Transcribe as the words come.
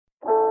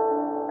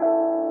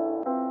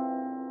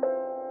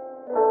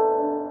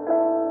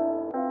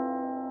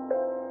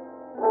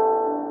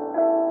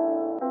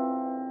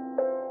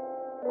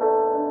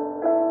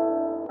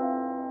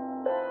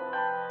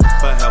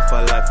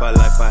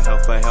for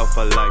health, for health,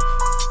 for life.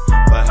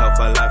 For health,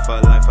 for life,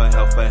 for life, for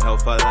health, for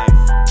health, for life.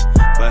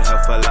 For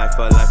health, for life,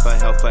 for life, for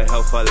health, for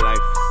health, for life.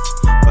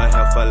 For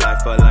health, for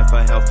life, for life, for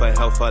health, for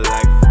health, for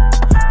life.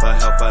 For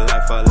health, for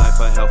life, for life,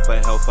 for health,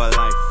 for health, for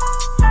life.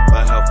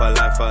 For health, for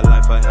life, for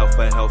life, for health,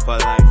 for health, for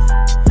life.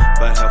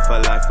 For health, for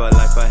life, for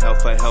life, for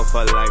health, for health,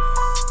 for life.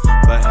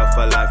 For health,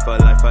 for life, for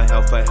life, for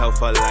health, for health,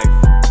 for life.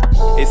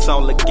 It's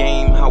all a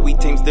game, how we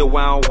tames their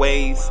wild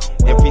ways.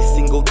 Every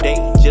single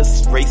day,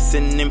 just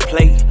racing and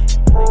play.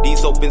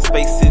 These open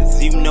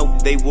spaces, you know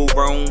they will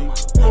roam.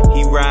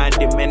 He ride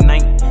them at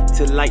night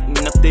to lighten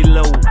up their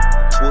load.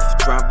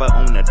 WooFDriver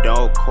on a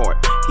dog cart.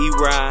 He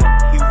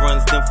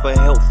runs them for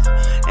health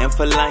and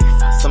for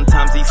life.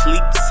 Sometimes he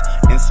sleeps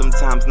and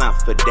sometimes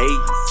not for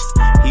days.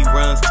 He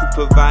runs to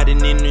provide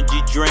an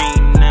energy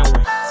drain. Now,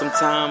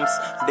 sometimes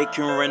they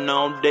can run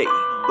all day,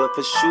 but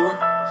for sure,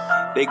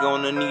 they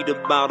gonna need a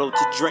bottle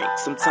to drink.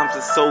 Sometimes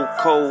it's so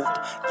cold,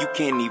 you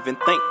can't even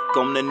think.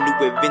 On the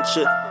new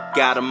adventure,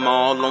 got them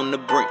all on the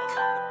brink.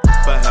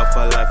 For health,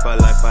 for life, for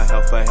life, for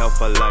health, for health,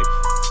 for life.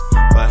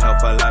 For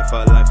health, for life,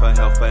 for life, for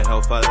health, for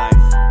health, for life.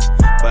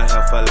 For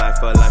health, for life,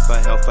 for life, for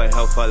health, for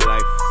health, for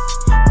life.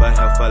 For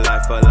health, for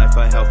life, for life,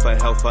 for health, for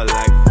health, for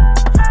life.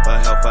 For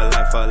health, for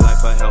life, for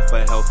life, for health, for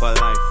health,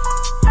 for life.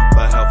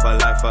 For health, for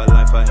life, for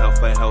life, for health,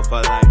 for health,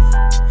 for life.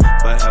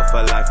 For health,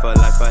 for life, for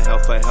life, for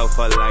health, for health,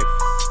 for life.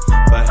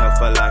 For health,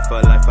 for life,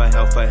 for life, for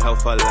health, for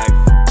health, for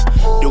life.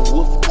 The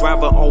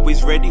WooFDriver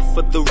always ready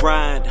for the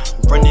ride,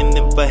 running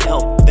them for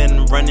health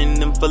and running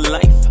them for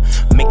life,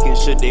 making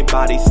sure their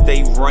bodies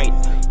stay right.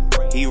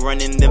 He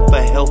running them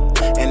for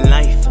health and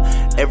life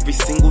every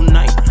single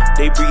night.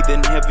 They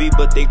breathing heavy,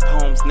 but they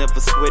palms never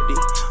sweaty.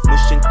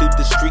 Mushing through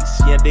the streets,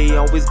 yeah, they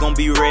always gonna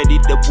be ready.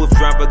 The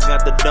WooFDriver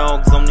got the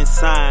dogs on his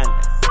side,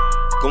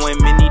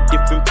 going many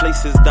different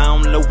places,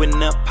 down low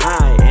and up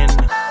high,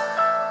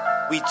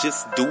 and we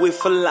just do it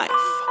for life.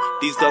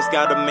 These dogs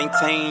gotta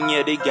maintain,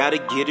 yeah, they gotta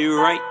get it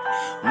right.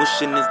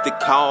 Mushing is the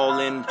call,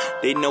 and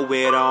they know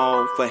it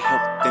all. For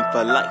health and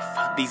for life,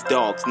 these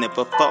dogs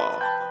never fall.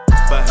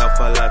 For health,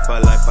 for life, for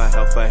life, for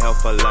health, for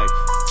health, for life.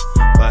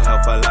 For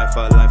health, for life,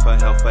 for life, for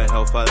health, for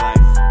health, for life.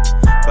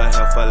 For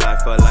health, for life,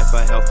 for life,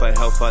 for health, for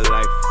health, for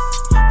life.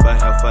 For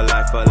health, for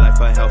life, for life,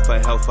 for health, for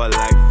health, for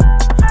life.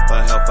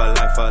 For health, for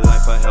life, for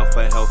life, for health,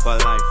 for health,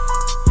 for life.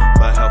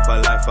 For health, for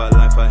life, for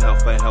life, for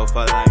health, for health,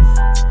 for life.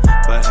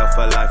 For health,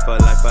 for life, for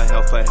life, for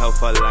health, for health,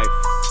 for life.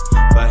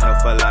 For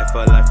health, for life,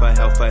 for life, for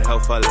health, for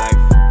health, for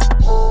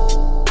life.